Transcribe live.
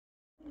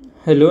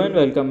Hello and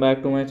welcome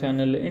back to my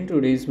channel. In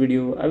today's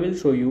video, I will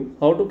show you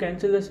how to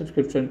cancel the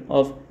subscription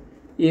of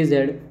AZ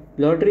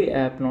lottery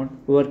app not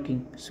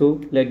working.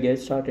 So let's get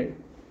started.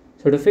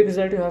 So to fix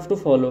that, you have to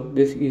follow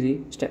these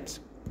easy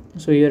steps.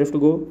 So here you have to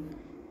go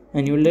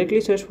and you will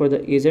directly search for the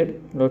AZ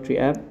lottery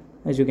app,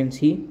 as you can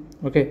see.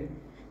 Okay,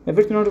 if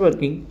it's not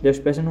working,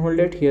 just press and hold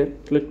it here.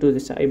 Click to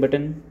this I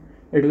button.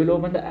 It will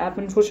open the app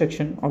info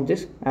section of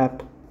this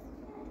app.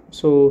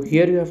 So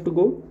here you have to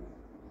go.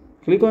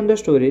 Click on the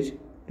storage,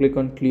 click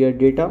on clear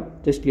data,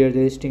 just clear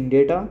the existing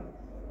data,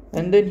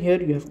 and then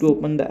here you have to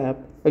open the app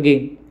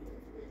again.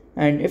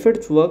 And if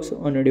it works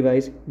on your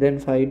device, then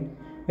fine.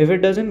 If it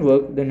doesn't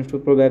work, then you have to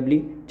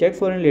probably check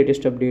for a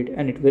latest update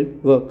and it will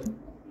work.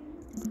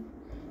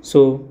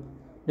 So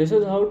this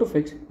is how to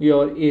fix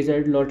your AZ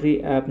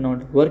lottery app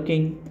not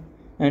working.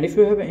 And if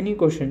you have any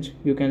questions,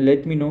 you can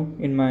let me know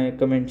in my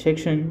comment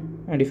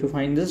section. And if you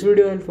find this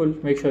video helpful,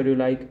 make sure you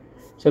like,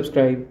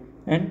 subscribe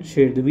and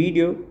share the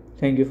video.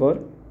 Thank you for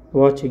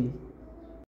watching.